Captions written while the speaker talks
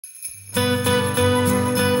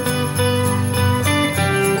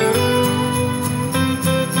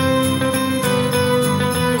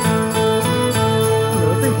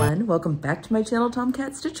Welcome back to my channel,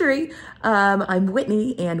 Tomcat Stitchery. I'm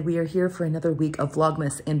Whitney and we are here for another week of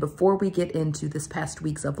Vlogmas. And before we get into this past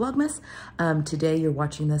weeks of Vlogmas, today you're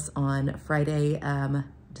watching this on Friday,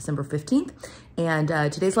 December 15th. And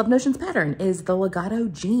today's Love Notions pattern is the legato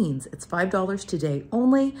jeans. It's $5 today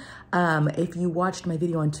only. If you watched my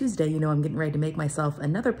video on Tuesday, you know I'm getting ready to make myself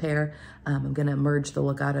another pair. I'm gonna merge the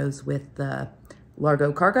legatos with the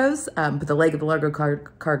Largo cargos, put the leg of the Largo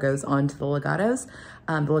cargos onto the legatos.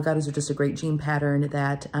 The legatos are just a great jean pattern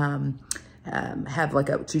that have like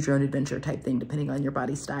a choose your own adventure type thing depending on your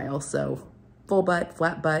body style. So full butt,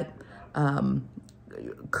 flat butt,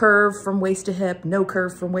 curve from waist to hip, no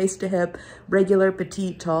curve from waist to hip, regular,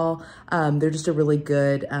 petite, tall. They're just a really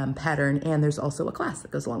good pattern, and there's also a class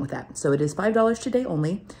that goes along with that. So it is $5 today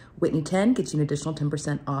only. Whitney 10 gets you an additional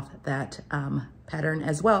 10% off that pattern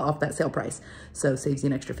as well, off that sale price. So saves you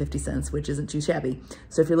an extra 50 cents, which isn't too shabby.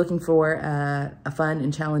 So if you're looking for a fun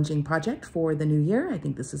and challenging project for the new year, I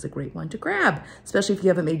think this is a great one to grab, especially if you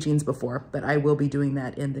haven't made jeans before, but I will be doing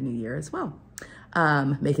that in the new year as well.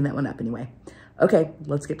 Making that one up anyway. Okay,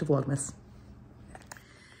 let's get to Vlogmas.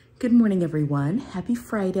 Good morning, everyone. Happy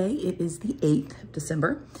Friday. It is the 8th of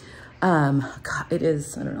December. God, it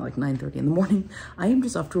is, I don't know, like 9:30 in the morning. I am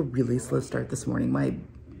just off to a really slow start this morning. My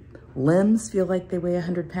limbs feel like they weigh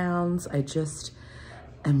 100 pounds. I just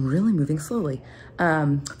am really moving slowly.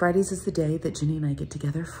 Fridays is the day that Jenny and I get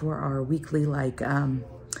together for our weekly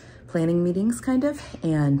planning meetings kind of.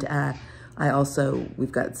 And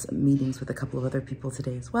we've got some meetings with a couple of other people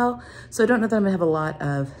today as well. So I don't know that I'm gonna have a lot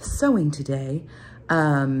of sewing today.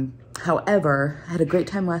 However, I had a great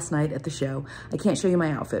time last night at the show. I can't show you my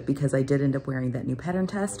outfit because I did end up wearing that new pattern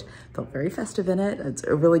test. Felt very festive in it. It's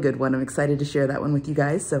a really good one. I'm excited to share that one with you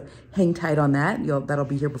guys. So hang tight on that. That'll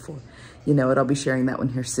be here before you know it. I'll be sharing that one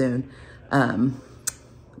here soon.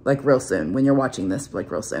 Like real soon when you're watching this, like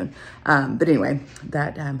real soon. But anyway,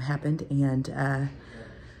 that happened, and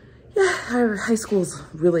yeah, our high school's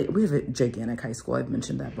really, we have a gigantic high school. I've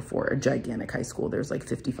mentioned that before, a gigantic high school. There's like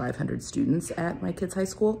 5,500 students at my kids' high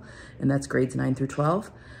school, and that's grades 9 through 12.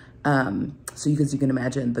 So you can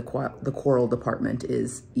imagine the choral department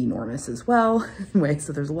is enormous as well. Anyway,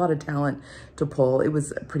 so there's a lot of talent to pull. It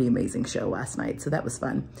was a pretty amazing show last night, so that was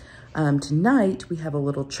fun. Tonight we have a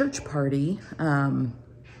little church party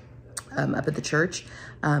up at the church.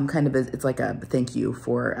 It's like a thank you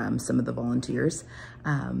for some of the volunteers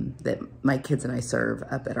that my kids and I serve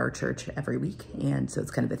up at our church every week. And so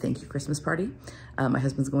it's kind of a thank you Christmas party. My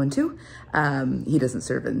husband's going too. He doesn't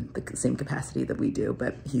serve in the same capacity that we do,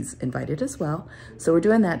 but he's invited as well. So we're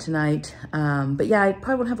doing that tonight. But yeah, I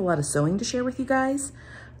probably won't have a lot of sewing to share with you guys.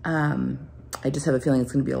 I just have a feeling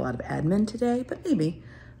it's gonna be a lot of admin today, but maybe.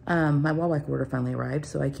 My wall-like order finally arrived,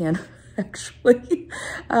 so I can actually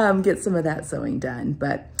get some of that sewing done.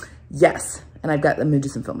 But yes, and I'm gonna do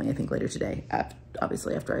some filming I think later today,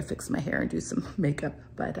 obviously after I fix my hair and do some makeup.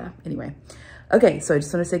 But anyway, okay, so I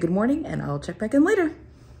just want to say good morning and I'll check back in later.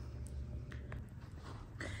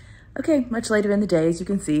 Okay, much later in the day, as you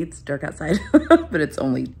can see, it's dark outside, but it's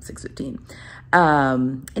only 6:15.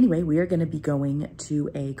 Anyway, we are going to be going to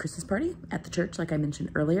a Christmas party at the church, like I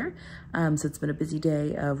mentioned earlier. So it's been a busy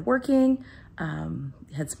day of working.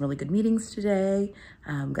 Had some really good meetings today.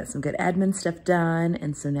 Got some good admin stuff done.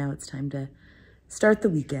 And so now it's time to start the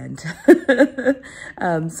weekend.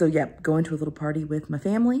 So yeah, going to a little party with my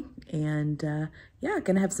family, and yeah,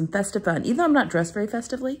 gonna have some festive fun. Even though I'm not dressed very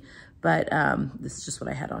festively, but this is just what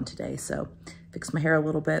I had on today. So fixed my hair a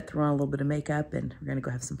little bit, threw on a little bit of makeup, and we're gonna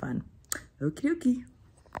go have some fun. Okie dokie.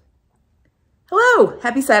 Hello,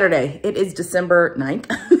 happy Saturday. It is December 9th.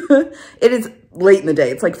 It is late in the day.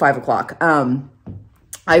 It's like 5 o'clock.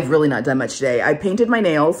 I've really not done much today. I painted my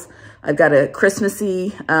nails. I've got a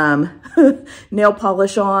Christmassy nail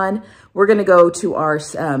polish on. We're gonna go to our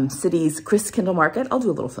city's Christkindl market. I'll do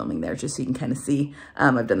a little filming there just so you can kind of see.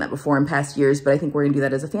 I've done that before in past years, but I think we're gonna do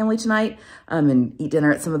that as a family tonight, and eat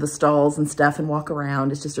dinner at some of the stalls and stuff and walk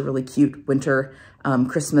around. It's just a really cute winter,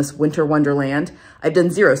 Christmas winter wonderland. I've done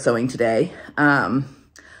zero sewing today.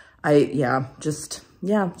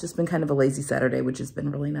 Just been kind of a lazy Saturday, which has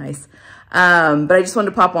been really nice. But I just wanted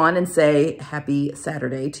to pop on and say happy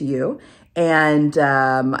Saturday to you. And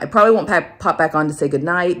I probably won't pop back on to say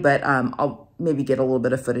goodnight, but I'll maybe get a little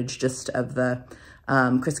bit of footage just of the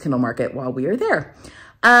Christkindl market while we are there.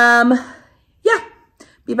 Yeah,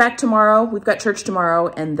 be back tomorrow. We've got church tomorrow,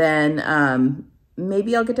 and then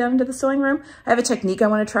maybe I'll get down into the sewing room. I have a technique I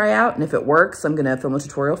want to try out, and if it works, I'm going to film a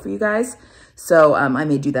tutorial for you guys. So I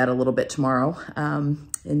may do that a little bit tomorrow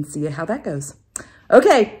and see how that goes.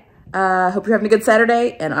 Okay, hope you're having a good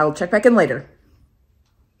Saturday, and I'll check back in later.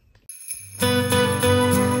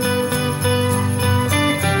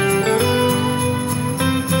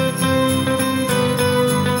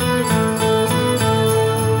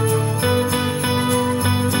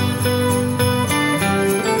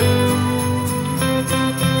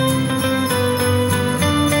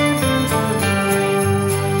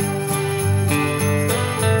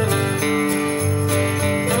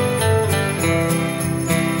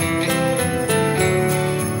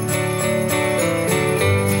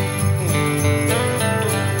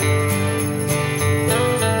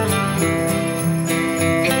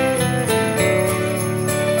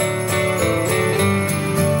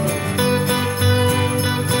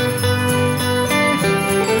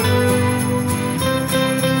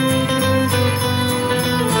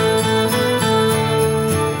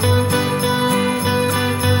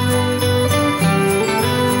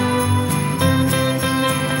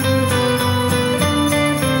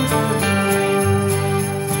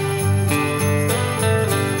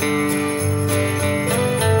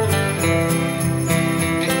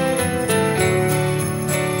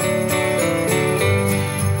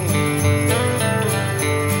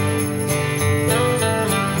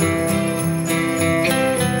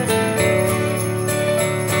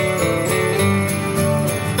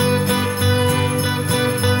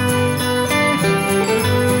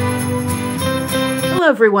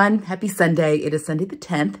 Everyone, happy Sunday. It is Sunday the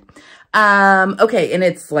 10th. Okay, and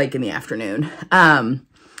it's like in the afternoon.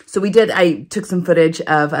 So I took some footage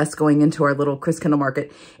of us going into our little Chris Kendall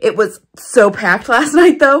market. It was so packed last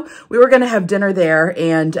night though. We were going to have dinner there,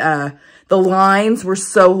 and the lines were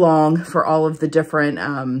so long for all of the different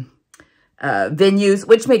venues,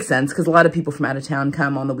 which makes sense because a lot of people from out of town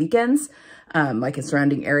come on the weekends, like in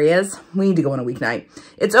surrounding areas. We need to go on a weeknight.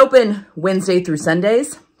 It's open Wednesday through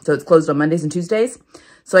Sundays, so it's closed on Mondays and Tuesdays.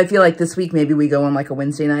 So I feel like this week, maybe we go on like a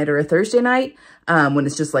Wednesday night or a Thursday night when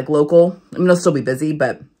it's just like local. I mean, it'll still be busy,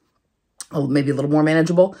 but maybe a little more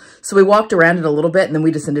manageable. So we walked around it a little bit, and then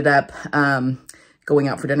we just ended up going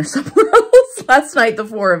out for dinner somewhere else last night, the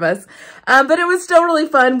four of us. But it was still really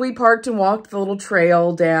fun. We parked and walked the little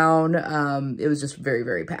trail down. It was just very,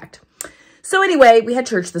 very packed. So anyway, we had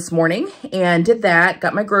church this morning and did that,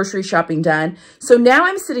 got my grocery shopping done. So now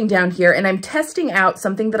I'm sitting down here and I'm testing out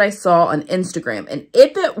something that I saw on Instagram. And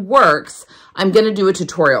if it works, I'm going to do a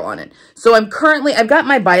tutorial on it. So I've got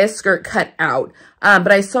my bias skirt cut out,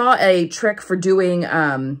 but I saw a trick for doing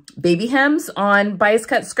baby hems on bias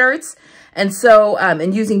cut skirts. And so,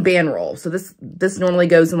 and using band roll. So this normally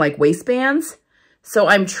goes in like waistbands. So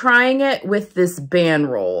I'm trying it with this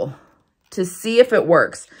band roll to see if it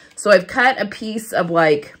works. So I've cut a piece of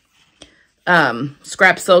like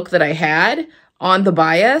scrap silk that I had on the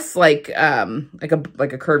bias, like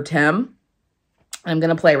a curved hem. I'm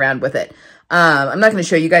going to play around with it. I'm not going to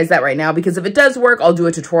show you guys that right now because if it does work, I'll do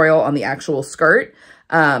a tutorial on the actual skirt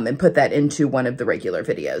and put that into one of the regular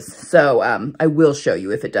videos. So I will show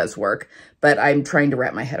you if it does work, but I'm trying to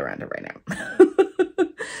wrap my head around it right now.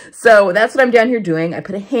 So that's what I'm down here doing. I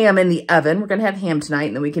put a ham in the oven. We're going to have ham tonight,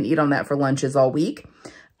 and then we can eat on that for lunches all week.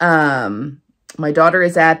 My daughter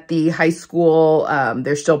is at the high school.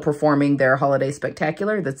 They're still performing their holiday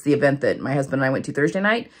spectacular. That's the event that my husband and I went to Thursday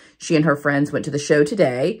night. She and her friends went to the show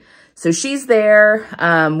today. So she's there.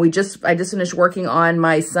 I just finished working on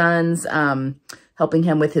my son's, helping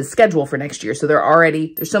him with his schedule for next year. So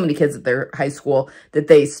there's so many kids at their high school that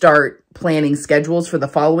they start planning schedules for the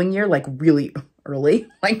following year, like really early,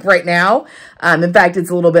 like right now. In fact,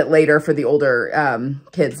 it's a little bit later for the older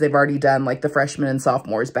kids. They've already done like the freshmen and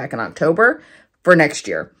sophomores back in October for next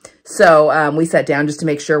year. So we sat down just to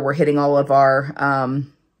make sure we're hitting all of our,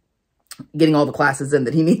 getting all the classes in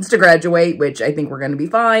that he needs to graduate, which I think we're going to be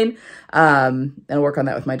fine. And I'll work on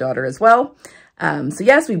that with my daughter as well. So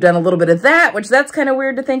yes, we've done a little bit of that, which that's kind of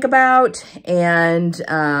weird to think about. And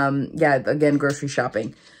yeah, again, grocery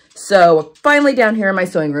shopping. So finally down here in my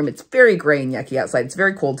sewing room, it's very gray and yucky outside. It's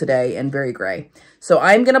very cold today and very gray. So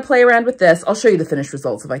I'm going to play around with this. I'll show you the finished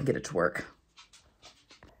results if I can get it to work.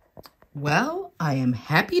 Well, I am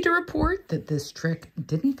happy to report that this trick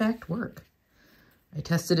did in fact work. I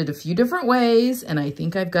tested it a few different ways, and I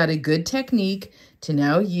think I've got a good technique to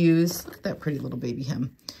now use, look at that pretty little baby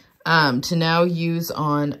hem, to now use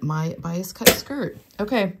on my bias cut skirt.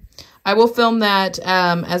 Okay, I will film that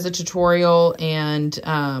as a tutorial and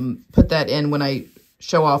put that in when I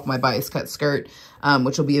show off my bias cut skirt,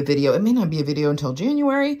 which will be a video. It may not be a video until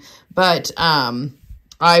January, but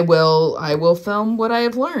I will film what I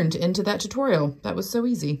have learned into that tutorial. That was so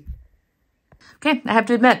easy. Okay, I have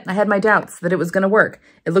to admit, I had my doubts that it was going to work.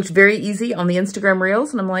 It looked very easy on the Instagram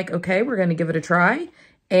Reels, and I'm like, okay, we're going to give it a try.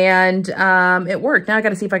 And it worked. Now I got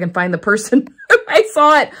to see if I can find the person who I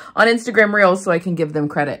saw it on Instagram Reels so I can give them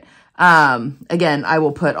credit. Again, I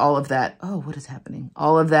will put all of that. Oh, what is happening?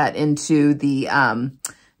 All of that into the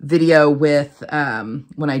video with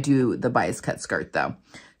when I do the bias cut skirt, though.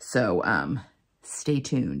 So stay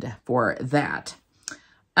tuned for that.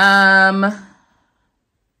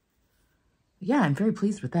 Yeah, I'm very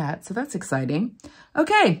pleased with that. So that's exciting.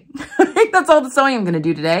 Okay, I think that's all the sewing I'm going to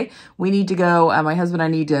do today. We need to go, my husband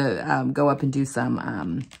and I need to go up and do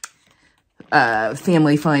some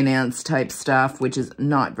family finance type stuff, which is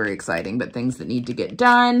not very exciting, but things that need to get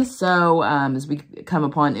done. So as we come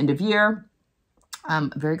upon end of year,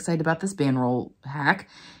 I'm very excited about this band roll hack.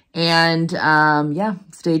 And yeah,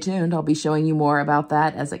 stay tuned. I'll be showing you more about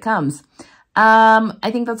that as it comes.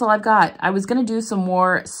 I think that's all I've got. I was going to do some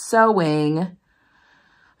more sewing.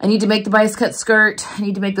 I need to make the bias cut skirt. I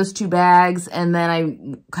need to make those 2 bags. And then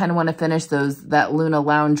I kind of want to finish that Luna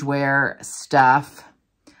loungewear stuff.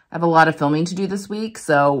 I have a lot of filming to do this week,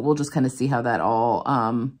 so we'll just kind of see how that all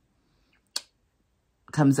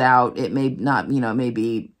comes out. It may not, you know,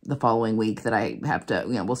 maybe the following week that I have to,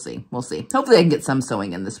 you know, we'll see. We'll see. Hopefully I can get some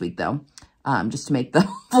sewing in this week, though. Just to make the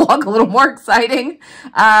vlog a little more exciting.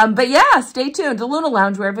 But yeah, stay tuned. The Luna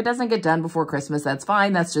loungewear, if it doesn't get done before Christmas, that's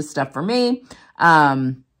fine. That's just stuff for me.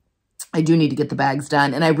 I do need to get the bags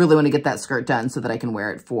done, and I really want to get that skirt done so that I can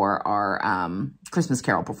wear it for our Christmas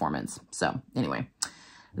Carol performance. So anyway,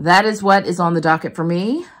 that is what is on the docket for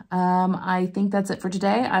me. I think that's it for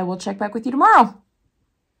today. I will check back with you tomorrow.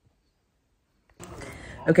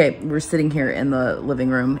 Okay, we're sitting here in the living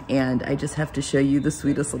room, and I just have to show you the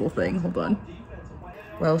sweetest little thing. Hold on.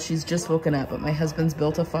 Well, she's just woken up, but my husband's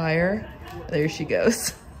built a fire. There she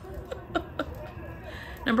goes.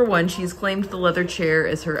 Number one, she's claimed the leather chair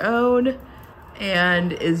as her own,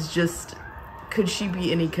 and is just, could she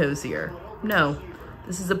be any cozier? No,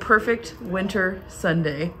 this is a perfect winter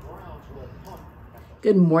Sunday.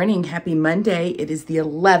 Good morning, happy Monday. It is the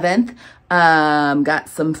 11th. Got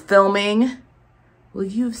some filming. Well,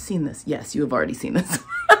 you've seen this. Yes, you have already seen this.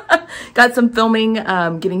 Got some filming,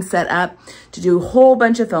 getting set up to do a whole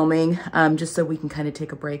bunch of filming, just so we can kind of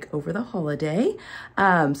take a break over the holiday.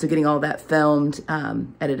 So getting all that filmed,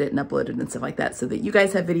 edited and uploaded and stuff like that, so that you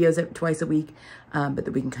guys have videos twice a week, but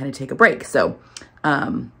that we can kind of take a break. So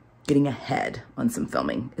getting ahead on some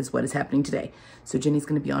filming is what is happening today. So Jenny's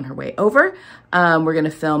going to be on her way over. We're going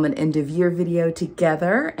to film an end of year video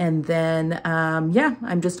together. And then, yeah,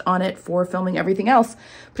 I'm just on it for filming everything else.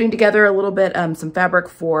 Putting together a little bit, some fabric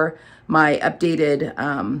for my updated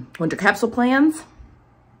winter capsule plans.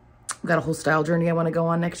 I've got a whole style journey I want to go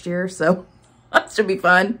on next year. So that should be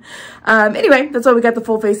fun. Anyway, that's why we got the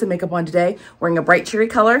full face of makeup on today. Wearing a bright cherry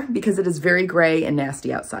color because it is very gray and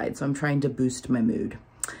nasty outside. So I'm trying to boost my mood.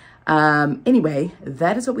 Anyway,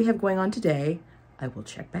 that is what we have going on today. I will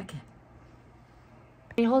check back in.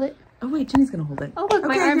 Can you hold it? Oh wait, Jenny's gonna hold it. Oh look, okay,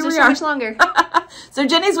 my arms are so much longer. So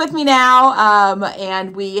Jenny's with me now,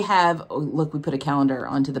 and we have, oh, look, we put a calendar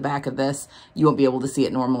onto the back of this. You won't be able to see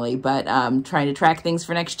it normally, but trying to track things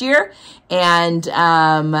for next year. And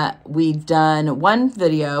we've done one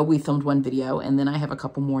video, we filmed one video, and then I have a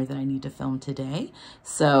couple more that I need to film today.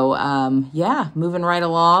 So yeah, moving right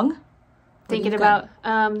along. Thinking about,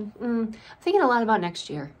 thinking a lot about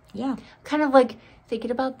next year. Yeah. Kind of like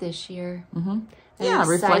thinking about this year. Mm-hmm. Yeah, excited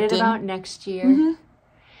reflecting about next year.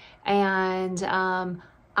 Mm-hmm. And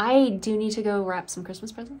I do need to go wrap some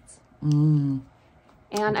Christmas presents. And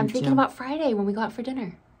I'm thinking about Friday when we go out for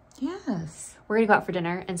dinner. Yes. We're going to go out for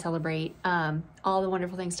dinner and celebrate all the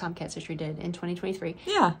wonderful things Tomcat Sister did in 2023.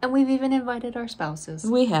 Yeah. And we've even invited our spouses.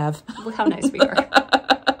 We have. Look how nice we are.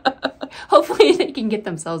 Hopefully they can get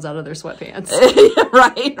themselves out of their sweatpants.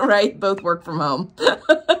 Right. Both work from home.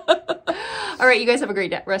 All right, you guys have a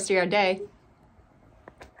great rest of your day.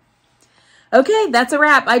 Okay, that's a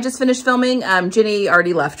wrap. I just finished filming. Jenny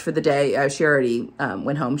already left for the day. She already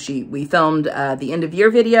went home. We filmed the end of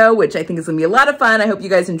year video, which I think is going to be a lot of fun. I hope you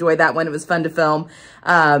guys enjoyed that one. It was fun to film.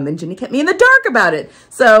 And Jenny kept me in the dark about it.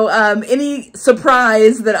 So any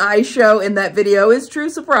surprise that I show in that video is true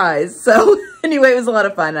surprise. So anyway, it was a lot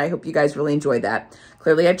of fun. I hope you guys really enjoyed that.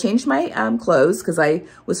 Clearly, I've changed my clothes because I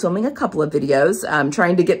was filming a couple of videos,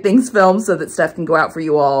 trying to get things filmed so that stuff can go out for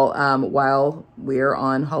you all while we're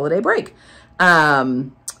on holiday break.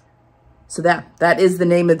 So that is the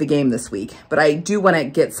name of the game this week. But I do want to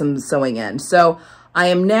get some sewing in. So I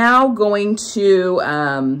am now going to,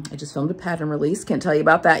 I just filmed a pattern release. Can't tell you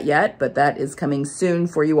about that yet, but that is coming soon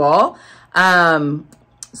for you all.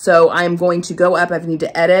 So I'm going to go up. I need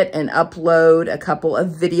to edit and upload a couple of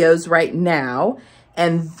videos right now.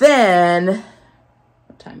 And then,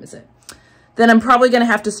 what time is it? Then I'm probably going to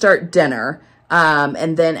have to start dinner.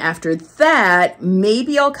 And then after that,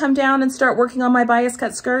 maybe I'll come down and start working on my bias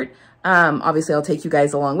cut skirt. Obviously, I'll take you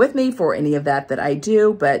guys along with me for any of that I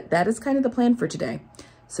do, but that is kind of the plan for today.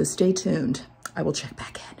 So stay tuned. I will check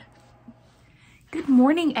back in. Good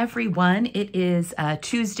morning, everyone. It is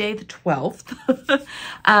Tuesday the 12th.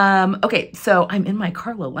 Okay, so I'm in my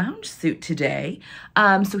Carla lounge suit today.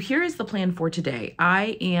 So here is the plan for today.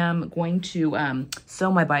 I am going to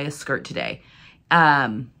sew my bias skirt today.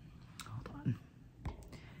 I'm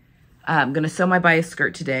going to sew my bias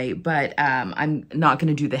skirt today, but I'm not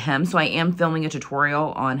going to do the hem. So I am filming a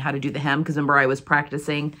tutorial on how to do the hem because remember I was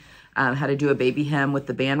practicing how to do a baby hem with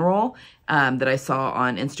the band roll that I saw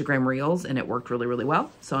on Instagram Reels, and it worked really, really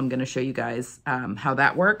well. So I'm going to show you guys how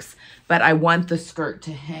that works. But I want the skirt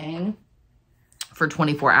to hang for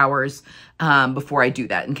 24 hours before I do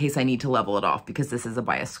that in case I need to level it off because this is a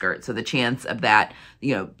bias skirt. So the chance of that,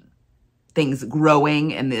 you know, things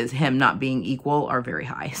growing and this hem not being equal are very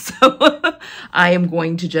high. So I am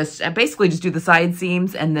going to just basically just do the side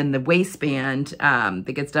seams and then the waistband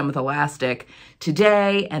that gets done with elastic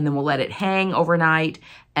today, and then we'll let it hang overnight.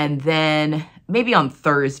 And then maybe on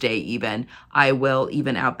Thursday even, I will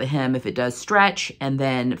even out the hem if it does stretch, and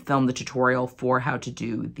then film the tutorial for how to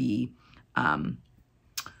do the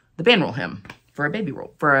band roll hem for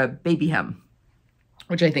a baby hem,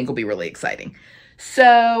 which I think will be really exciting.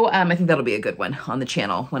 So I think that'll be a good one on the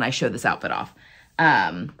channel when I show this outfit off.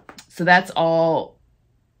 So that's all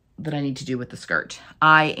that I need to do with the skirt.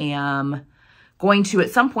 I am going to,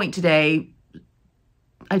 at some point today,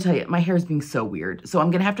 I tell you, my hair is being so weird. So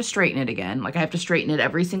I'm going to have to straighten it again. Like I have to straighten it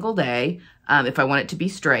every single day if I want it to be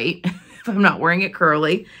straight. If I'm not wearing it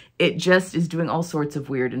curly, it just is doing all sorts of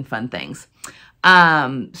weird and fun things.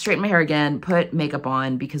 Straighten my hair again, put makeup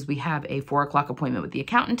on because we have a 4 o'clock appointment with the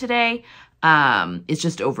accountant today. It's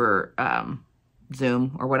just over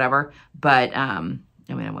Zoom or whatever, but I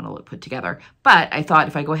mean, I want to look put together. But I thought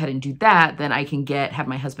if I go ahead and do that, then I can have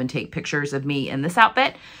my husband take pictures of me in this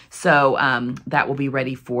outfit. So that will be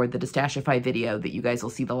ready for the Destashify video that you guys will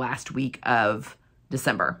see the last week of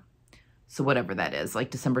December. So whatever that is, like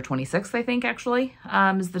December 26th, I think actually,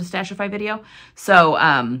 is the Destashify video.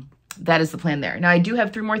 So that is the plan there. Now I do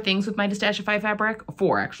have 3 more things with my Destashify fabric,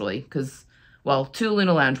 4 actually, because well, 2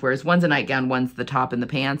 Luna loungewears. One's a nightgown, one's the top and the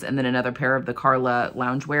pants, and then another pair of the Carla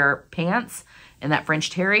loungewear pants and that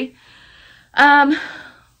French terry.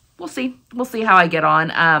 We'll see. We'll see how I get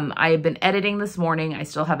on. I have been editing this morning. I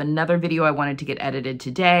still have another video I wanted to get edited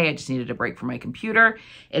today. I just needed a break from my computer.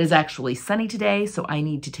 It is actually sunny today, so I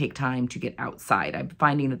need to take time to get outside. I'm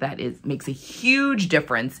finding that makes a huge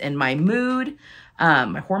difference in my mood.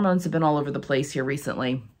 My hormones have been all over the place here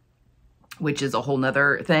recently, which is a whole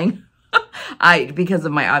nother thing. Because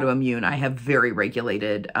of my autoimmune, I have very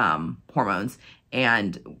regulated hormones,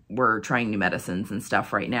 and we're trying new medicines and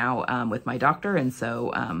stuff right now with my doctor. And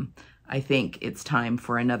so I think it's time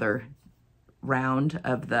for another round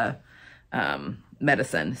of the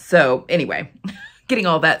medicine. So anyway, getting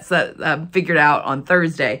all that figured out on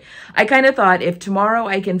Thursday. I kind of thought if tomorrow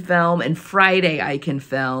I can film and Friday I can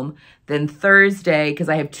film, then Thursday, because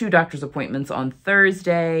I have 2 doctor's appointments on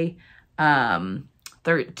Thursday,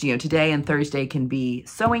 today and Thursday can be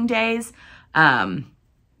sewing days.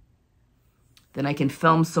 Then I can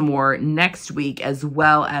film some more next week, as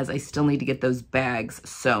well as I still need to get those bags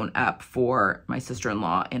sewn up for my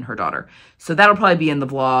sister-in-law and her daughter. So that'll probably be in the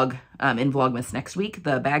vlog, in Vlogmas next week,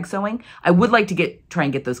 the bag sewing. I would like to try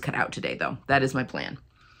and get those cut out today though. That is my plan.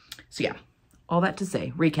 So yeah, all that to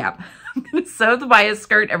say, recap. I'm gonna sew the bias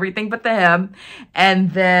skirt, everything but the hem.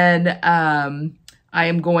 And then I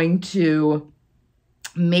am going to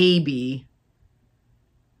maybe,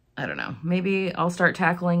 I don't know, maybe I'll start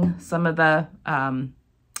tackling some of the,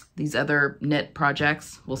 these other knit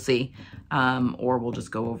projects. We'll see. Or we'll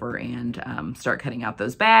just go over and start cutting out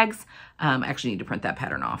those bags. I actually need to print that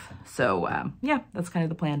pattern off. So yeah, that's kind of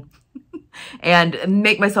the plan. And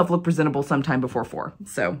make myself look presentable sometime before 4.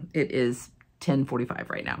 So it is 10:45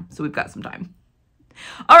 right now. So we've got some time.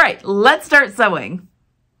 All right, let's start sewing.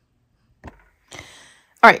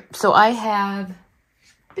 All right, so I have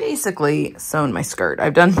basically sewn my skirt.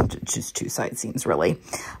 I've done just 2 side seams really.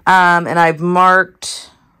 And I've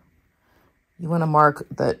marked, you want to mark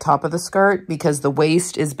the top of the skirt because the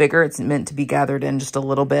waist is bigger. It's meant to be gathered in just a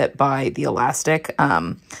little bit by the elastic.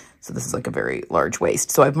 So this is like a very large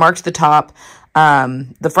waist. So I've marked the top.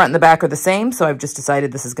 The front and the back are the same, so I've just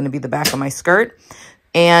decided this is going to be the back of my skirt.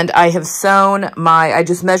 And I have sewn I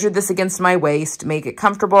just measured this against my waist, make it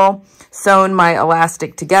comfortable, sewn my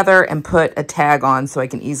elastic together, and put a tag on so I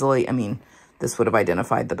can easily, I mean, this would have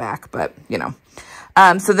identified the back, but you know.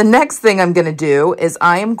 So the next thing I'm going to do is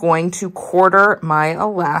I am going to quarter my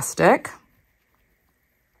elastic.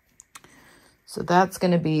 So that's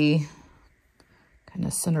going to be kind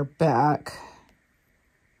of center back.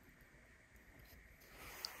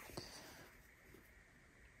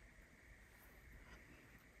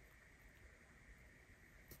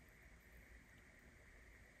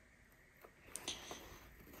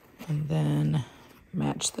 And then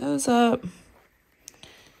match those up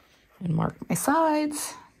and mark my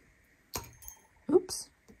sides. Oops.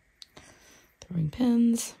 Throwing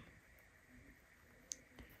pins.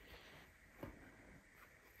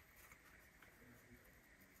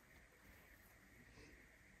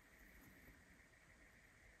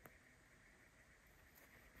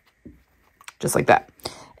 Just like that.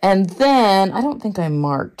 And then I don't think I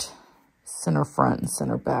marked center front and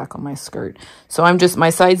center back on my skirt. So I'm just, my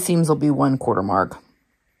side seams will be 1/4 mark.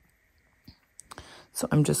 So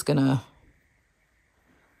I'm just gonna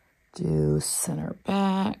do center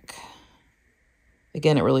back.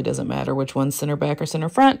 Again, it really doesn't matter which one's center back or center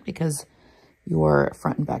front because your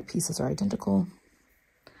front and back pieces are identical.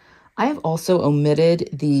 I have also omitted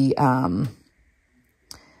the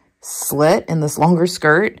slit in this longer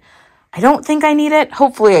skirt. I don't think I need it.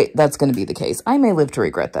 Hopefully that's going to be the case. I may live to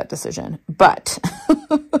regret that decision, but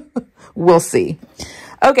we'll see.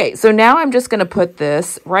 Okay, so now I'm just going to put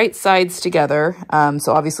this right sides together.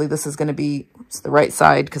 So obviously this is going to be the right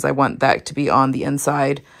side because I want that to be on the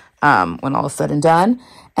inside when all is said and done.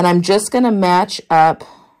 And I'm just going to match up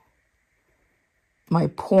my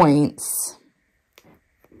points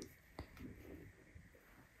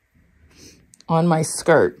on my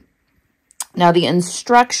skirt. Now the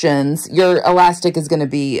instructions, your elastic is going to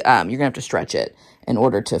be, you're going to have to stretch it in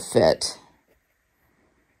order to fit.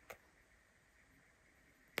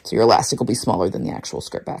 So your elastic will be smaller than the actual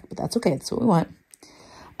skirt back, but that's okay. That's what we want.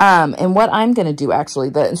 And what I'm going to do, actually,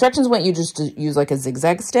 the instructions want you just to use like a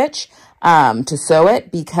zigzag stitch to sew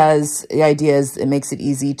it, because the idea is it makes it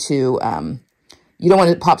easy to, you don't want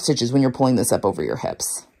to pop stitches when you're pulling this up over your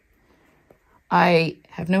hips. I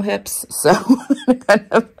have no hips, so it kind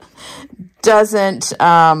of doesn't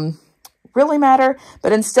really matter.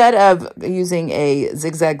 But instead of using a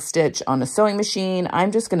zigzag stitch on a sewing machine,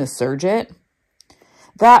 I'm just going to serge it.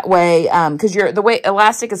 That way, because the way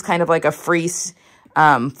elastic is kind of like a free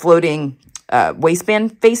floating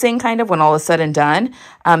waistband facing kind of when all is said and done.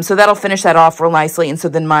 So that'll finish that off real nicely. And so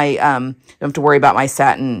then my, don't have to worry about my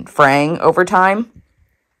satin fraying over time.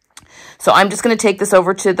 So I'm just going to take this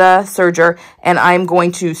over to the serger and I'm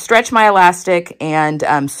going to stretch my elastic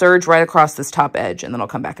and serge right across this top edge. And then I'll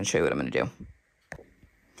come back and show you what I'm going to do.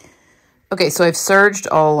 Okay, so I've serged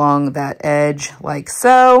all along that edge like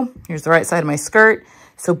so. Here's the right side of my skirt.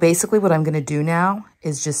 So basically what I'm going to do now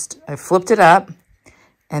is just, I flipped it up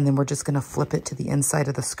and then we're just going to flip it to the inside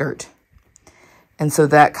of the skirt. And so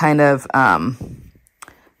that kind of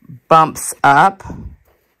bumps up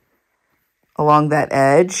along that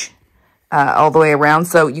edge all the way around.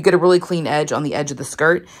 So you get a really clean edge on the edge of the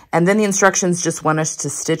skirt. And then the instructions just want us to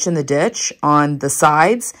stitch in the ditch on the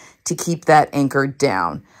sides to keep that anchored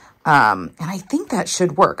down. And I think that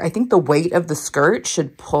should work. I think the weight of the skirt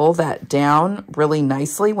should pull that down really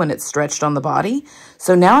nicely when it's stretched on the body.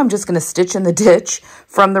 So now I'm just going to stitch in the ditch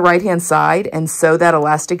from the right-hand side and sew that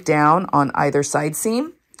elastic down on either side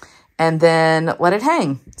seam and then let it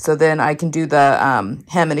hang. So then I can do the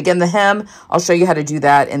hem. And again, the hem, I'll show you how to do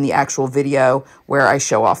that in the actual video where I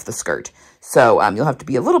show off the skirt. So you'll have to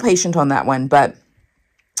be a little patient on that one, but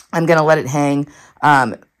I'm going to let it hang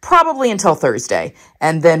probably until Thursday,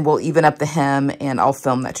 and then we'll even up the hem and I'll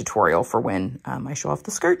film that tutorial for when I show off the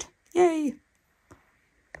skirt. Yay.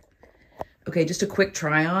 Okay, just a quick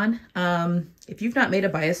try on. If you've not made a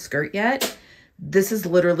bias skirt yet, this is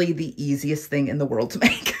literally the easiest thing in the world to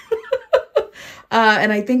make.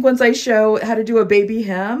 And I think once I show how to do a baby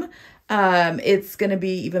hem, it's going to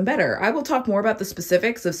be even better. I will talk more about the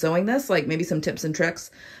specifics of sewing this, like maybe some tips and tricks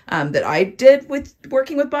that I did with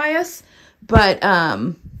working with bias. But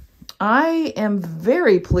I am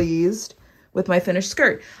very pleased with my finished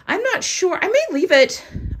skirt. I'm not sure. I may leave it.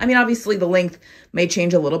 I mean, obviously the length may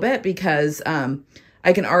change a little bit because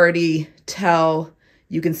I can already tell,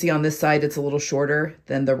 you can see on this side it's a little shorter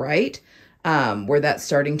than the right, where that's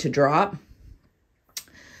starting to drop.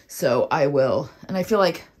 So I will, and I feel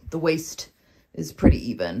like the waist is pretty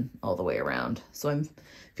even all the way around. So I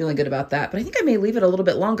feel feeling good about that. But I think I may leave it a little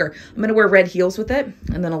bit longer. I'm going to wear red heels with it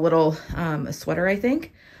and then a little a sweater, I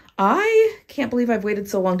think. I can't believe I've waited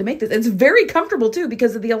so long to make this. It's very comfortable too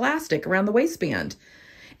because of the elastic around the waistband.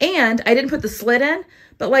 And I didn't put the slit in,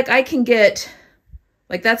 but like I can get,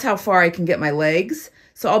 like that's how far I can get my legs.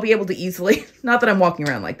 So I'll be able to easily, not that I'm walking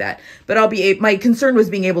around like that, but I'll be, my concern was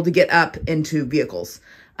being able to get up into vehicles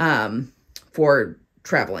for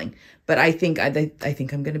traveling. But I think I'm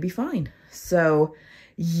going to be fine. So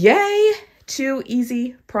yay, 2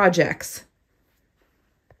 easy projects.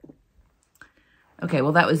 Okay,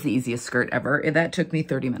 well, that was the easiest skirt ever. That took me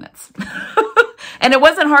 30 minutes. And it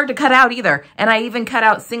wasn't hard to cut out either. And I even cut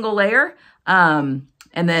out single layer and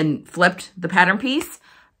then flipped the pattern piece.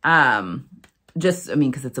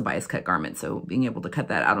 Because it's a bias cut garment, so being able to cut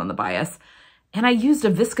that out on the bias. And I used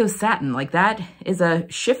a viscose satin. Like that is a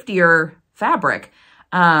shiftier fabric.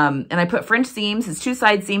 And I put French seams. It's 2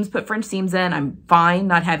 side seams, put French seams in. I'm fine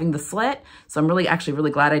not having the slit. So I'm actually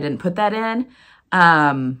really glad I didn't put that in.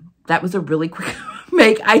 That was a really quick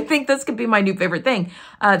make. I think this could be my new favorite thing.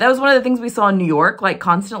 That was one of the things we saw in New York, like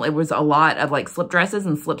constantly. It was a lot of like slip dresses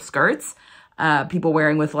and slip skirts. People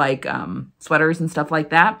wearing with like sweaters and stuff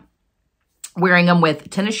like that. Wearing them with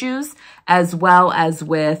tennis shoes as well as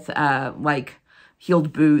with like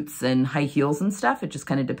heeled boots and high heels and stuff. It just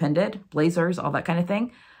kind of depended. Blazers, all that kind of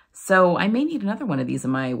thing. So I may need another one of these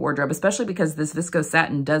in my wardrobe, especially because this viscose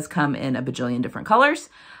satin does come in a bajillion different colors.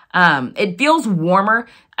 It feels warmer.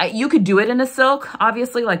 You could do it in a silk,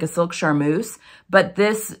 obviously, like a silk charmeuse, but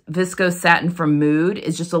this viscose satin from Mood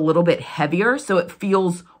is just a little bit heavier, so it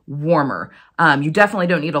feels warmer. You definitely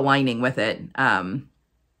don't need a lining with it.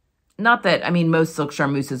 Not that, I mean, most silk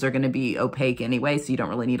charmeuses are going to be opaque anyway, so you don't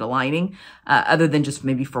really need a lining, other than just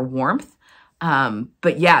maybe for warmth.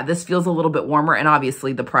 But yeah, this feels a little bit warmer, and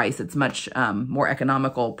obviously the price, it's much more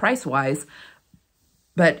economical price-wise.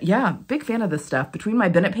 But yeah, big fan of this stuff. Between my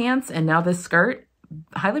Bennett pants and now this skirt,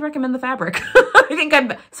 highly recommend the fabric. I think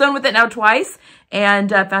I've sewn with it now twice and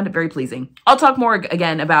found it very pleasing. I'll talk more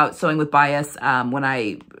again about sewing with bias when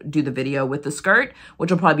I do the video with the skirt,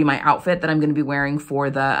 which will probably be my outfit that I'm going to be wearing for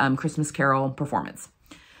the Christmas Carol performance.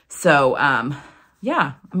 So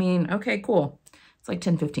yeah, I mean, okay, cool. It's like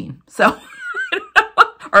 10:15. So,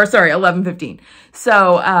 or sorry, 11:15.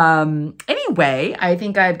 So anyway, I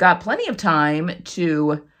think I've got plenty of time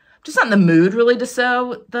to, just not in the mood really to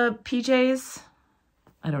sew the PJs.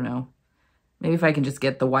 I don't know. Maybe if I can just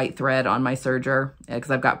get the white thread on my serger,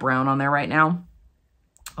 because I've got brown on there right now,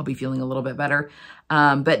 I'll be feeling a little bit better.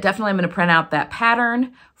 But definitely I'm going to print out that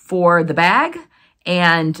pattern for the bag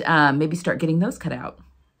and maybe start getting those cut out.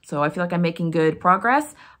 So I feel like I'm making good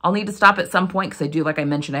progress. I'll need to stop at some point because I do, like I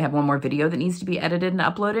mentioned, I have one more video that needs to be edited and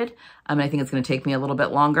uploaded. And I think it's going to take me a little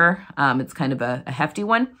bit longer. It's kind of a hefty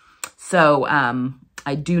one. So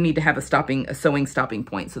I do need to have a sewing stopping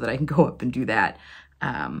point so that I can go up and do that.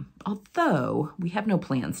 Although we have no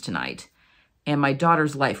plans tonight, and my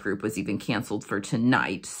daughter's life group was even canceled for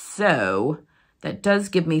tonight. So that does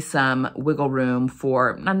give me some wiggle room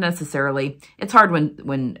for, not necessarily, it's hard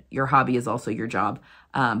when your hobby is also your job.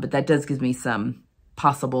 But that does give me some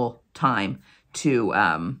possible time to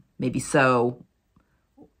maybe sew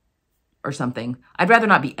or something. I'd rather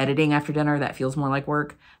not be editing after dinner. That feels more like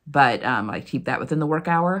work, but I keep that within the work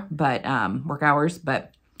hours,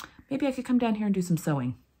 but maybe I could come down here and do some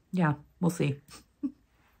sewing. Yeah, we'll see.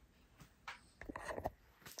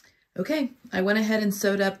 Okay, I went ahead and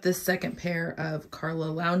sewed up this second pair of Carla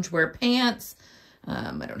loungewear pants.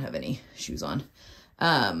 I don't have any shoes on.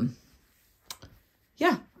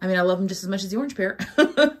 Yeah, I mean, I love them just as much as the orange pair.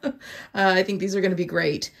 I think these are going to be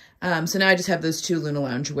great. So now I just have those 2 Luna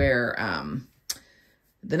loungewear,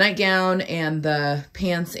 the nightgown and the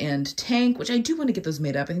pants and tank, which I do want to get those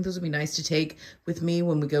made up. I think those would be nice to take with me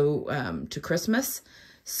when we go to Christmas.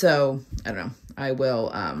 So I don't know. I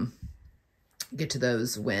will get to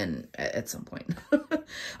those at some point. All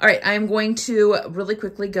right, I'm going to really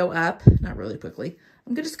quickly go up. Not really quickly.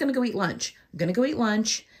 I'm just going to go eat lunch. I'm going to go eat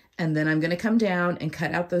lunch. And then I'm going to come down and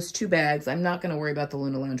cut out those 2 bags. I'm not going to worry about the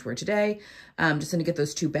Luna loungewear today. I'm just going to get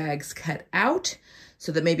those 2 bags cut out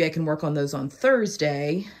so that maybe I can work on those on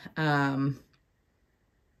Thursday.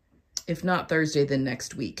 If not Thursday, then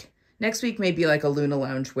next week. Next week may be like a Luna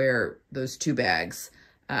loungewear, those 2 bags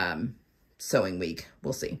sewing week.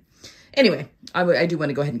 We'll see. Anyway, I do want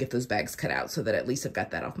to go ahead and get those bags cut out so that at least I've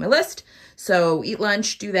got that off my list. So eat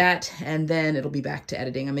lunch, do that, and then it'll be back to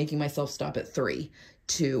editing. I'm making myself stop at 3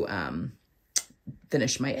 to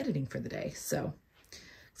finish my editing for the day. So,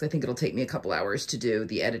 because I think it'll take me a couple hours to do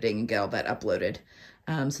the editing and get all that uploaded.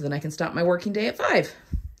 So then I can stop my working day at 5.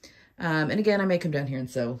 And again, I may come down here and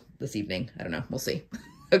sew this evening. I don't know. We'll see.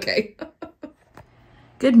 Okay.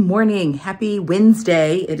 Good morning. Happy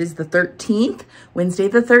Wednesday. It is the 13th, Wednesday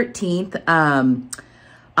the 13th.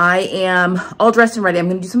 I am all dressed and ready. I'm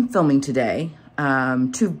going to do some filming today. 2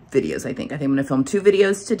 videos, I think. I'm going to film 2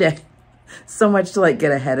 videos today. So much to like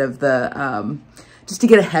get ahead of the, just to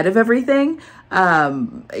get ahead of everything.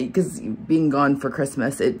 Because being gone for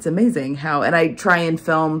Christmas, it's amazing how, and I try and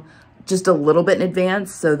film just a little bit in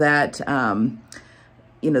advance so that,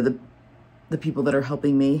 you know, the people that are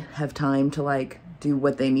helping me have time to like do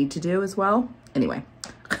what they need to do as well. Anyway.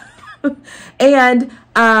 And,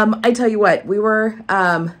 I tell you what, we were,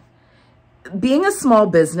 being a small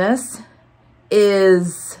business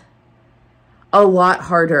is a lot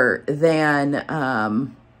harder than,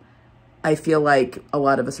 I feel like a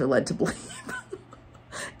lot of us are led to believe.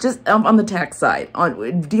 Just on the tax side,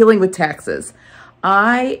 on dealing with taxes.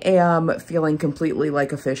 I am feeling completely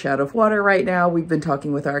like a fish out of water right now. We've been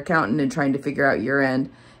talking with our accountant and trying to figure out year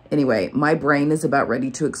end. Anyway, my brain is about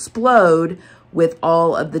ready to explode with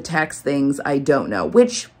all of the tax things I don't know,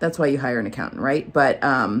 which that's why you hire an accountant, right? But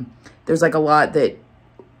there's like a lot that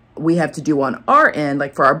we have to do on our end,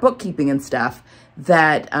 like for our bookkeeping and stuff,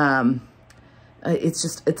 that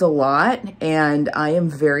it's a lot, and I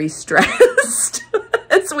am very stressed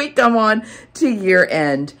as we come on to year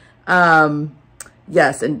end.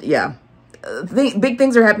 Yes, and yeah, big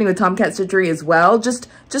things are happening with Tomcat Stitchery as well, just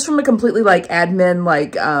from a completely like admin,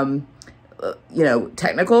 like, you know,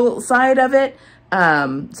 technical side of it.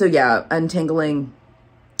 So yeah, untangling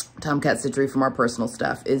Tomcat Stitchery from our personal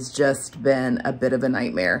stuff has just been a bit of a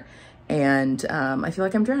nightmare. And I feel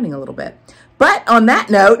like I'm drowning a little bit. But on that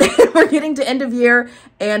note, we're getting to end of year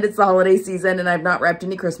and it's the holiday season and I've not wrapped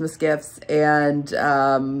any Christmas gifts and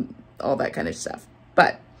all that kind of stuff.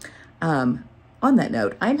 But on that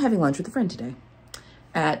note, I'm having lunch with a friend today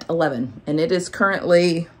at 11 and it is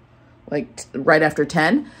currently like right after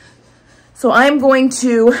 10. So I'm going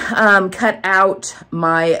to cut out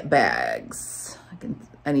my bags.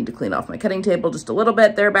 I need to clean off my cutting table just a little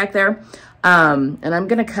bit there back there. And I'm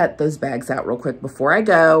going to cut those bags out real quick before I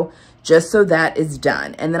go, just so that is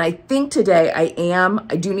done. And then I think today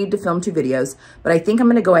I do need to film 2 videos, but I think I'm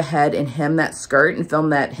going to go ahead and hem that skirt and film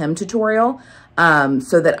that hem tutorial,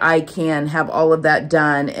 so that I can have all of that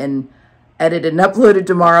done and edited and uploaded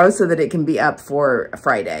tomorrow so that it can be up for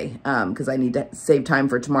Friday. Cause I need to save time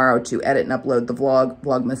for tomorrow to edit and upload the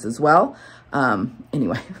Vlogmas as well.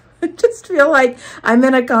 Anyway. I just feel like I'm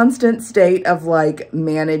in a constant state of like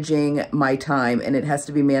managing my time and it has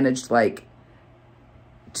to be managed like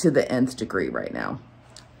to the nth degree right now.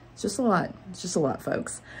 It's just a lot. It's just a lot,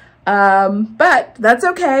 folks. But that's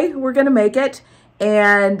okay. We're going to make it.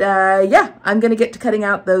 And yeah, I'm going to get to cutting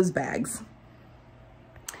out those bags.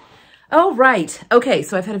 Oh, right. Okay.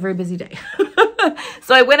 So I've had a very busy day.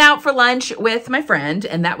 So I went out for lunch with my friend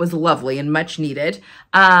and that was lovely and much needed.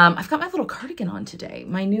 I've got my little cardigan on today,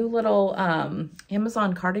 my new little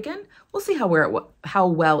Amazon cardigan. We'll see how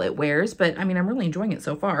well it wears, but I mean, I'm really enjoying it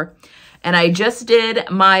so far. And I just did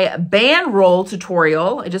my band roll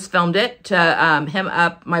tutorial. I just filmed it to hem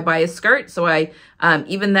up my bias skirt. So I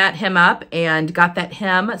evened that hem up and got that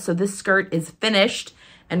hem. So this skirt is finished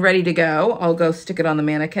and ready to go. I'll go stick it on the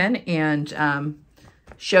mannequin and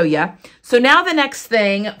show you. So now the next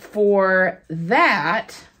thing for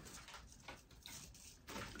that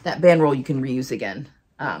band roll you can reuse again.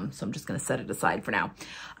 So I'm just going to set it aside for now,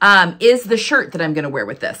 is the shirt that I'm going to wear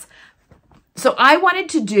with this. So I wanted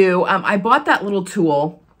to do, I bought that little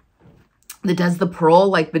tool that does the purl,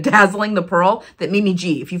 like bedazzling the purl, that Mimi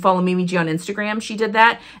G. If you follow Mimi G on Instagram, she did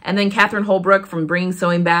that. And then Catherine Holbrook from Bringing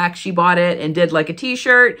Sewing Back, she bought it and did like a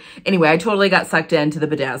t-shirt. Anyway, I totally got sucked into the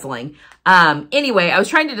bedazzling. Anyway, I was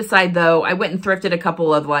trying to decide though, I went and thrifted a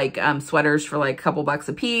couple of like sweaters for like a couple bucks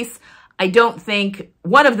a piece. I don't think,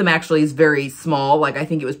 one of them actually is very small. Like I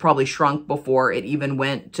think it was probably shrunk before it even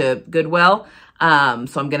went to Goodwill. So I'm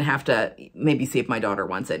going to have to maybe see if my daughter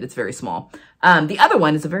wants it. It's very small. The other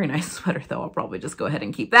one is a very nice sweater though. I'll probably just go ahead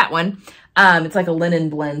and keep that one. It's like a linen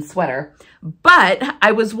blend sweater. But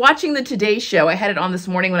I was watching the Today Show. I had it on this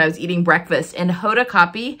morning when I was eating breakfast and Hoda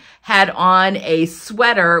Kotb had on a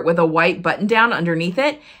sweater with a white button down underneath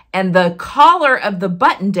it. And the collar of the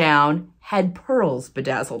button down had pearls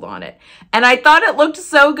bedazzled on it. And I thought it looked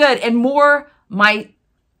so good and more my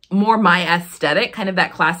aesthetic, kind of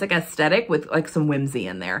that classic aesthetic with like some whimsy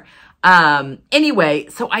in there. Anyway,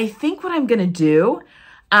 so I think what I'm going to do,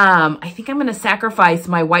 I think I'm going to sacrifice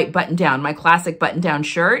my white button down, my classic button down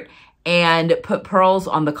shirt and put pearls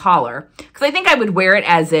on the collar. Because I think I would wear it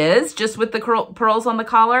as is, just with the pearls on the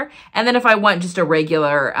collar. And then if I want just a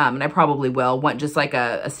regular, and I probably will, want just like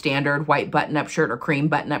a standard white button-up shirt or cream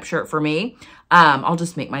button-up shirt for me, I'll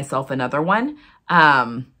just make myself another one.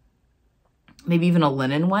 Maybe even a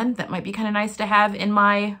linen one. That might be kind of nice to have in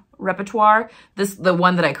my repertoire. The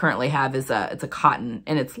one that I currently have is it's a cotton,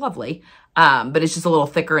 and it's lovely. But it's just a little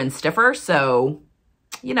thicker and stiffer. So,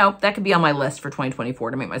 you know, that could be on my list for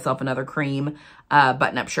 2024 to make myself another cream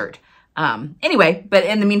button-up shirt. Anyway, but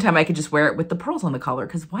in the meantime, I could just wear it with the pearls on the collar,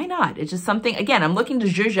 because why not? It's just something, again, I'm looking to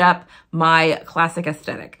zhuzh up my classic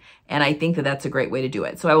aesthetic, and I think that that's a great way to do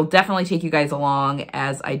it. So I will definitely take you guys along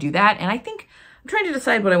as I do that. And I think I'm trying to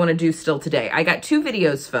decide what I want to do still today. I got 2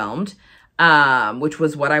 videos filmed, which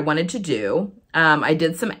was what I wanted to do. I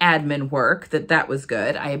did some admin work, that was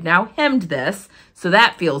good. I have now hemmed this, so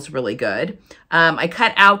that feels really good. I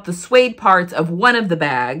cut out the suede parts of one of the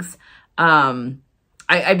bags.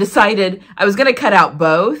 I decided I was going to cut out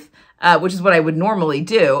both, which is what I would normally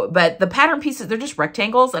do. But the pattern pieces, they're just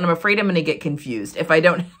rectangles, and I'm afraid I'm going to get confused if I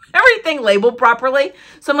don't have everything labeled properly.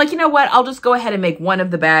 So I'm like, you know what? I'll just go ahead and make one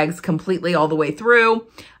of the bags completely all the way through.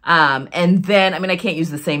 And then, I mean, I can't use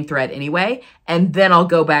the same thread anyway. And then I'll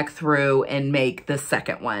go back through and make the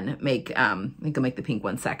second one. I think I'll make the pink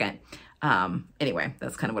one second. Anyway,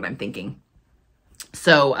 that's kind of what I'm thinking.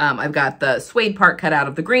 So I've got the suede part cut out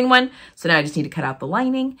of the green one. So now I just need to cut out the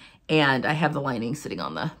lining, and I have the lining sitting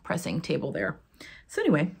on the pressing table there. So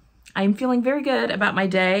anyway, I'm feeling very good about my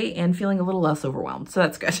day and feeling a little less overwhelmed. So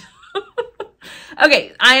that's good.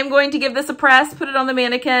 Okay, I am going to give this a press, put it on the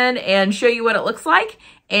mannequin, and show you what it looks like.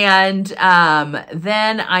 And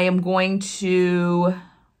then I am going to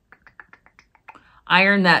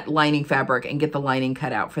iron that lining fabric and get the lining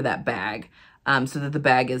cut out for that bag. So that the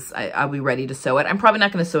bag is, I'll be ready to sew it. I'm probably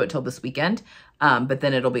not going to sew it till this weekend, but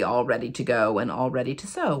then it'll be all ready to go and all ready to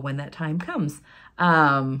sew when that time comes.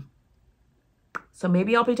 So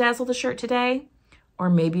maybe I'll bedazzle the shirt today, or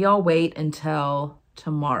maybe I'll wait until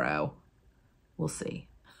tomorrow. We'll see.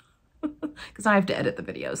 Because I have to edit the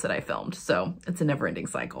videos that I filmed, so it's a never-ending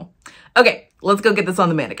cycle. Okay, let's go get this on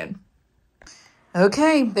the mannequin.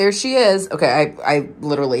 Okay, there she is. Okay, I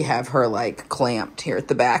literally have her like clamped here at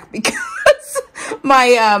the back because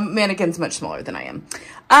my mannequin's much smaller than I am.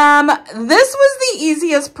 This was the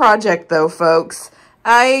easiest project though, folks.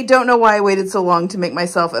 I don't know why I waited so long to make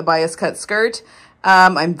myself a bias cut skirt.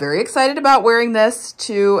 I'm very excited about wearing this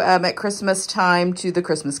to at Christmas time to the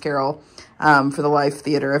Christmas Carol for the live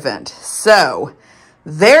theater event. So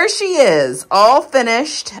there she is, all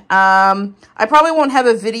finished. I probably won't have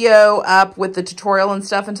a video up with the tutorial and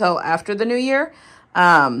stuff until after the new year.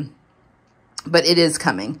 But it is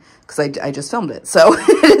coming because I just filmed it. So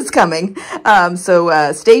it is coming.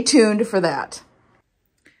 So stay tuned for that.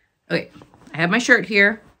 Okay, I have my shirt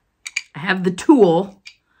here. I have the tulle.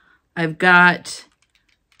 I've got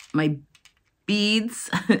my beads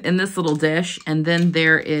in this little dish. And then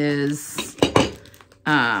there is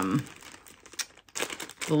the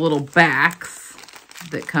little backs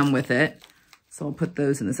that come with it. So I'll put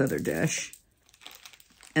those in this other dish.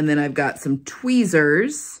 And then I've got some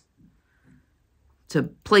tweezers to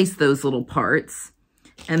place those little parts.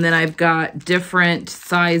 And then I've got different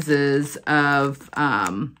sizes of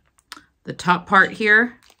the top part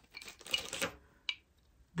here.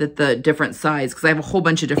 That the different size, because I have a whole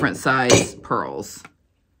bunch of different size pearls.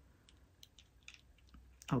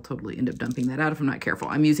 I'll totally end up dumping that out if I'm not careful.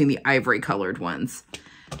 I'm using the ivory colored ones.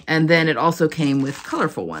 And then it also came with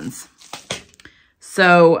colorful ones.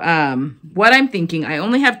 So what I'm thinking, I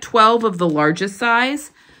only have 12 of the largest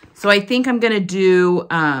size. So I think I'm going to do,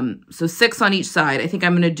 so 6 on each side. I think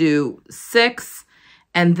I'm going to do 6.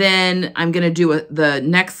 And then I'm going to do the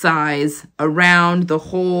next size around the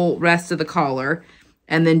whole rest of the collar.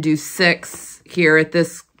 And then do 6 here at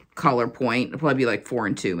this collar point. It'll probably be like 4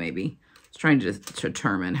 and 2 maybe. I was trying to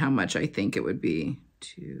determine how much I think it would be.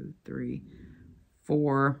 2, 3,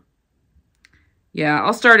 4. Yeah,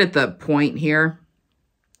 I'll start at the point here.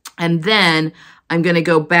 And then I'm going to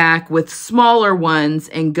go back with smaller ones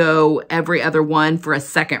and go every other one for a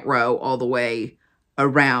second row all the way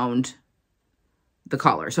around the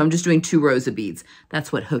collar. So I'm just doing 2 rows of beads.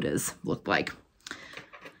 That's what Hoda's look like.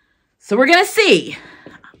 So we're going to see.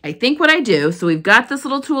 I think what I do, so we've got this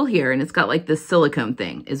little tool here, and it's got like this silicone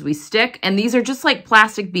thing, is we stick, and these are just like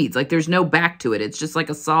plastic beads. Like there's no back to it. It's just like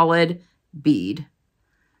a solid bead.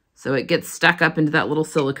 So it gets stuck up into that little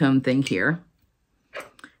silicone thing here.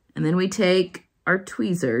 And then we take our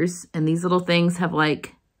tweezers, and these little things have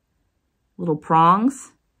like little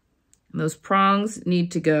prongs. And those prongs need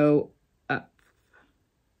to go up.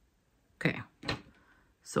 Okay.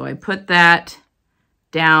 So I put that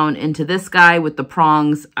down into this guy with the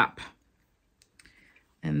prongs up.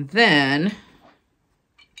 And then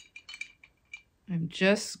I'm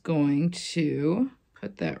just going to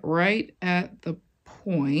put that right at the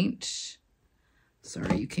point.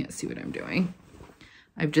 Sorry, you can't see what I'm doing.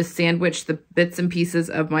 I've just sandwiched the bits and pieces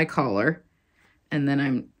of my collar, and then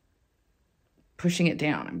I'm pushing it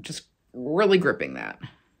down. I'm just really gripping that.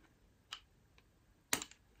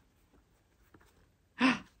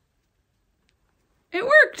 It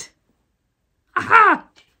worked. Aha!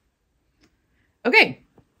 Okay.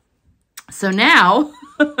 So now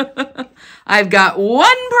I've got 1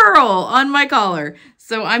 pearl on my collar.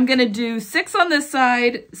 So I'm going to do 6 on this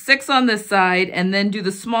side, 6 on this side, and then do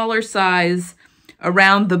the smaller size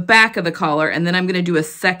around the back of the collar. And then I'm going to do a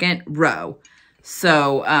second row.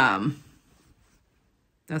 So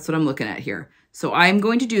that's what I'm looking at here. So I'm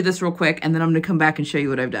going to do this real quick, and then I'm going to come back and show you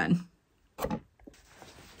what I've done.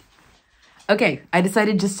 Okay, I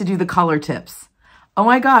decided just to do the collar tips. Oh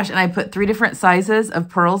my gosh, and I put 3 different sizes of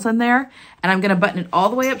pearls in there, and I'm gonna button it all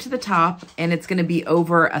the way up to the top, and it's gonna be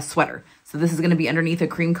over a sweater. So this is gonna be underneath a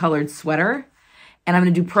cream colored sweater, and I'm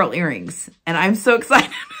gonna do pearl earrings, and I'm so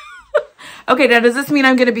excited. Okay, now does this mean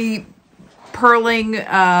I'm gonna be purling,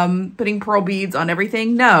 putting pearl beads on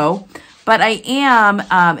everything? No, but I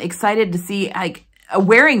am excited to see like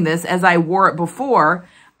wearing this as I wore it before,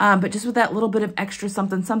 but just with that little bit of extra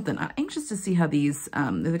something, something. I'm anxious to see how these,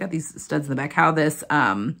 they've got these studs in the back, how this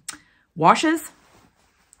washes.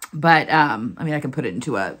 But, I mean, I can put it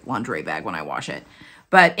into a lingerie bag when I wash it.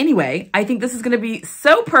 But anyway, I think this is going to be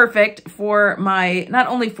so perfect for my, not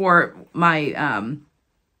only for my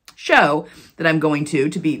show that I'm going to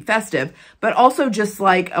be festive, but also just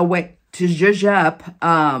like a way to zhuzh up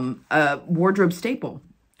a wardrobe staple.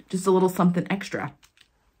 Just a little something extra.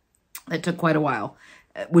 It took quite a while.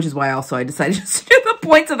 Which is why also I decided just to do the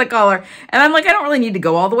points of the collar. And I'm like, I don't really need to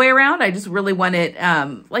go all the way around. I just really want it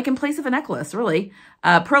like in place of a necklace, really.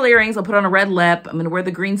 Pearl earrings, I'll put on a red lip. I'm going to wear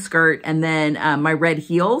the green skirt and then my red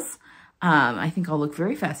heels. I think I'll look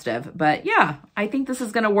very festive. But yeah, I think this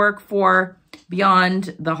is going to work for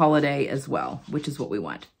beyond the holiday as well, which is what we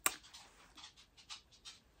want.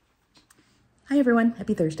 Hi, everyone.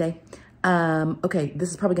 Happy Thursday. Okay,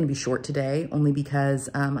 this is probably going to be short today, only because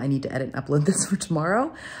I need to edit and upload this for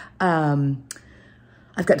tomorrow.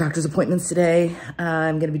 I've got doctor's appointments today.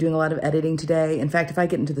 I'm going to be doing a lot of editing today. In fact, if I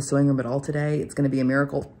get into the sewing room at all today, it's going to be a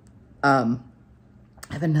miracle. I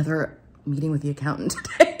have another meeting with the accountant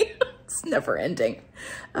today. It's never ending.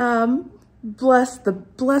 Bless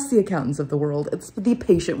the accountants of the world. It's the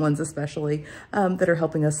patient ones especially that are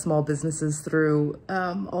helping us small businesses through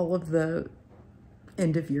all of the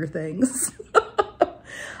end of year things.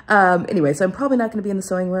 Anyway, so I'm probably not going to be in the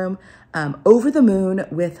sewing room. Over the moon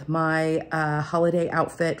with my holiday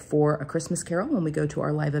outfit for A Christmas Carol when we go to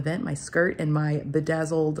our live event, my skirt and my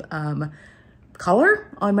bedazzled collar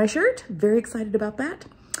on my shirt. Very excited about that.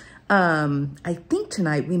 I think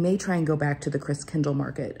tonight we may try and go back to the Chris Kindle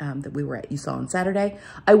market that we were at, you saw on Saturday.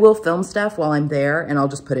 I will film stuff while I'm there, and I'll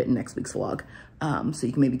just put it in next week's vlog. So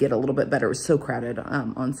you can maybe get a little bit better. It was so crowded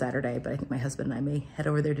on Saturday, but I think my husband and I may head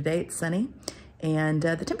over there today. It's sunny, and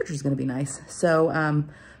the temperature is going to be nice. So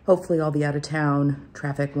hopefully all the out-of-town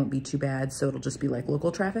traffic won't be too bad, so it'll just be like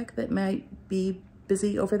local traffic that might be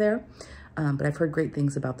busy over there. But I've heard great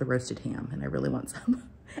things about the roasted ham, and I really want some.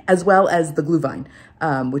 As well as the Glühwein,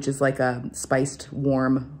 which is like a spiced,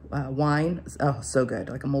 warm wine. Oh, so good.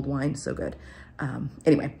 Like a mulled wine, so good.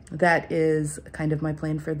 Anyway, that is kind of my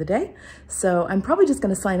plan for the day. So I'm probably just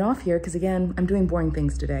going to sign off here because, again, I'm doing boring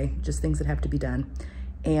things today, just things that have to be done.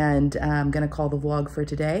 And I'm going to call the vlog for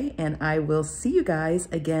today, and I will see you guys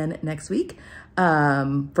again next week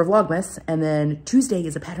for Vlogmas. And then Tuesday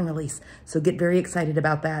is a pattern release, so get very excited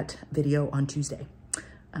about that video on Tuesday.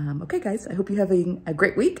 Okay, guys, I hope you're having a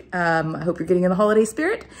great week. I hope you're getting in the holiday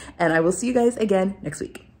spirit, and I will see you guys again next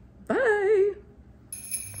week.